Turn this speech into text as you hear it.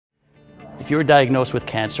If you're diagnosed with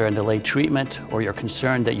cancer and delayed treatment, or you're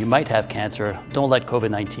concerned that you might have cancer, don't let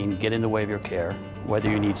COVID-19 get in the way of your care. Whether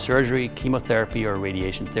you need surgery, chemotherapy, or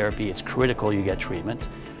radiation therapy, it's critical you get treatment.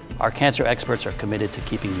 Our cancer experts are committed to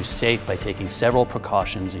keeping you safe by taking several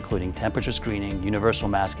precautions, including temperature screening, universal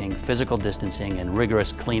masking, physical distancing, and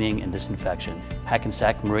rigorous cleaning and disinfection.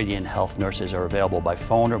 Hackensack Meridian Health nurses are available by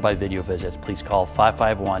phone or by video visit. Please call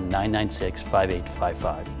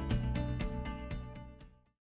 551-996-5855.